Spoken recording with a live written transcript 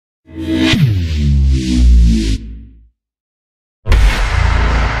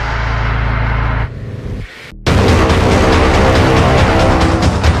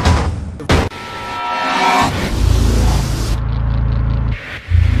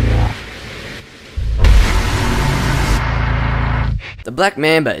The black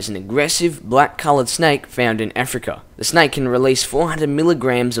mamba is an aggressive, black-coloured snake found in Africa. The snake can release 400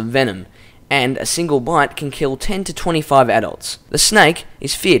 milligrams of venom, and a single bite can kill 10 to 25 adults. The snake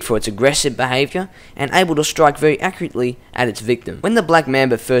is feared for its aggressive behaviour and able to strike very accurately at its victim. When the black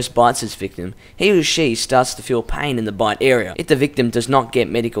mamba first bites its victim, he or she starts to feel pain in the bite area. If the victim does not get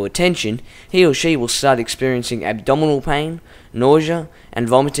medical attention, he or she will start experiencing abdominal pain, nausea and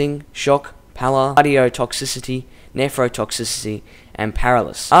vomiting, shock, pallor, cardiotoxicity, nephrotoxicity, and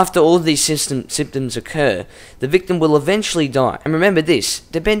paralysis. After all of these symptoms occur, the victim will eventually die. And remember this,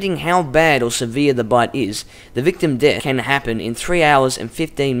 depending how bad or severe the bite is, the victim death can happen in 3 hours and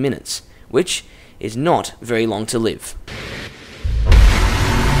 15 minutes, which is not very long to live.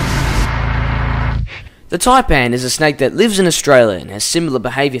 The taipan is a snake that lives in Australia and has similar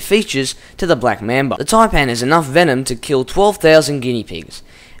behaviour features to the black mamba. The taipan has enough venom to kill 12,000 guinea pigs,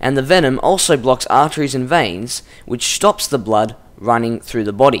 and the venom also blocks arteries and veins, which stops the blood running through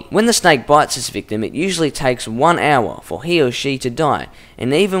the body. When the snake bites its victim, it usually takes 1 hour for he or she to die,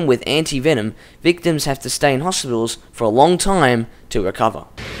 and even with anti-venom, victims have to stay in hospitals for a long time to recover.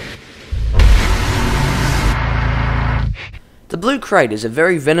 The blue krait is a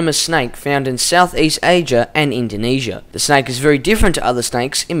very venomous snake found in Southeast Asia and Indonesia. The snake is very different to other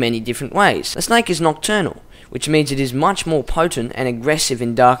snakes in many different ways. The snake is nocturnal, which means it is much more potent and aggressive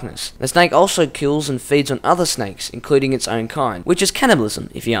in darkness. The snake also kills and feeds on other snakes, including its own kind, which is cannibalism,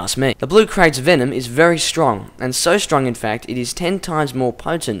 if you ask me. The blue krait's venom is very strong, and so strong in fact it is 10 times more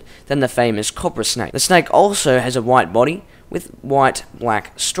potent than the famous cobra snake. The snake also has a white body with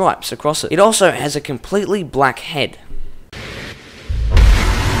white-black stripes across it. It also has a completely black head.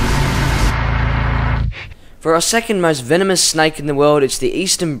 For our second most venomous snake in the world, it's the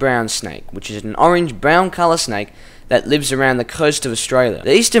eastern brown snake, which is an orange-brown colour snake that lives around the coast of Australia.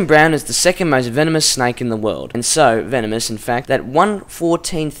 The eastern brown is the second most venomous snake in the world, and so venomous, in fact, that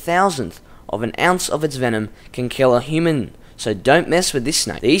 1/14,000th of an ounce of its venom can kill a human, so don't mess with this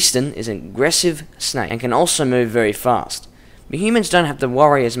snake. The eastern is an aggressive snake and can also move very fast. But humans don't have to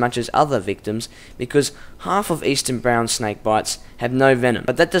worry as much as other victims because half of eastern brown snake bites have no venom,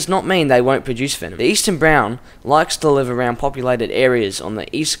 but that does not mean they won't produce venom. The eastern brown likes to live around populated areas on the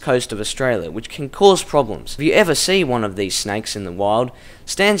east coast of Australia, which can cause problems. If you ever see one of these snakes in the wild,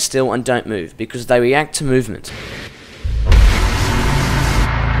 stand still and don't move because they react to movement.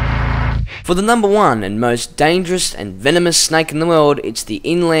 For the number one and most dangerous and venomous snake in the world, it's the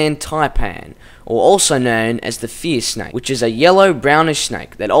inland taipan, or also known as the fierce snake, which is a yellow-brownish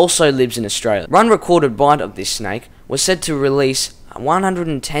snake that also lives in Australia. One recorded bite of this snake was said to release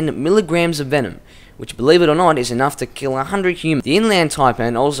 110 milligrams of venom, which, believe it or not, is enough to kill 100 humans. The inland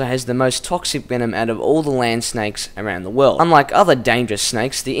taipan also has the most toxic venom out of all the land snakes around the world. Unlike other dangerous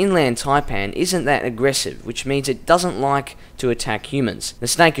snakes, the inland taipan isn't that aggressive, which means it doesn't like to attack humans. The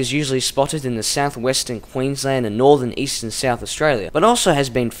snake is usually spotted in the southwestern Queensland and northern eastern South Australia, but also has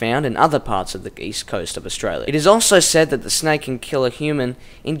been found in other parts of the east coast of Australia. It is also said that the snake can kill a human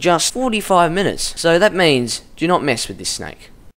in just 45 minutes, so that means do not mess with this snake.